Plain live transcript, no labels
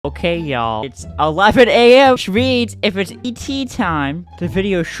Okay, y'all, it's 11 a.m. which means if it's ET time, the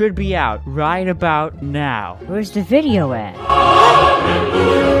video should be out right about now. Where's the video at?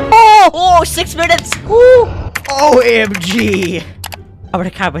 Oh, 6 minutes! Woo! OMG! I'm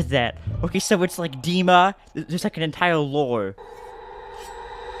gonna count with that. Okay, so it's like Dima. There's like an entire lore.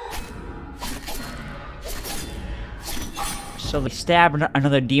 So they stab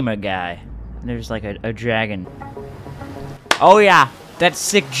another Dima guy. And there's like a dragon. Oh yeah, that's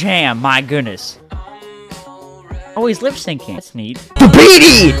sick jam, my goodness. Oh, he's lip syncing. That's neat.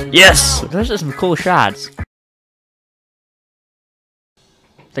 Tapiti! Yes! Those are some cool shots.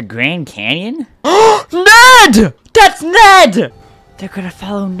 The Grand Canyon? Ned! That's Ned! They're gonna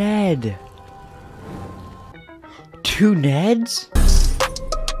follow Ned. 2 Neds?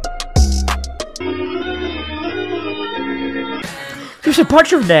 There's a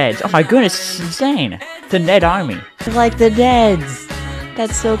bunch of Neds! Oh my goodness, this is insane. The Ned army. I like the Neds.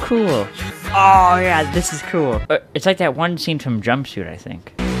 That's so cool. Oh yeah, this is cool. It's like that one scene from Jumpsuit, I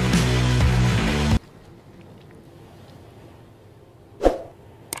think.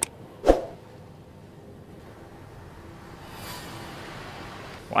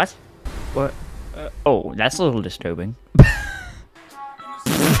 What? What? Oh, that's a little disturbing.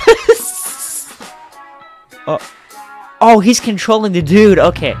 Oh, he's controlling the dude.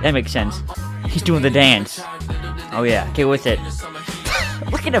 Okay, that makes sense. He's doing the dance. Oh yeah, get with it.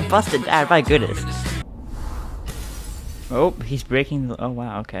 Look at him busted out, my goodness. Oh, he's breaking the... Oh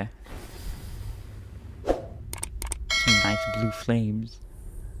wow, okay. Some nice blue flames.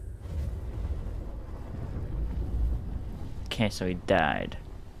 Okay, so he died.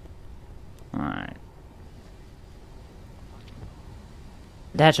 Alright.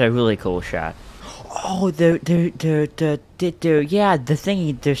 That's a really cool shot. Oh, yeah, the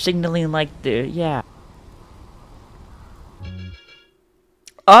thingy, they're signaling like yeah.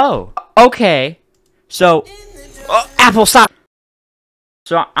 Oh, okay. So, Apple, stop!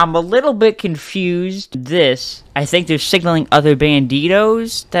 So, I'm a little bit confused. I think they're signaling other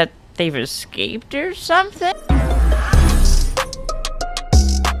banditos that they've escaped or something?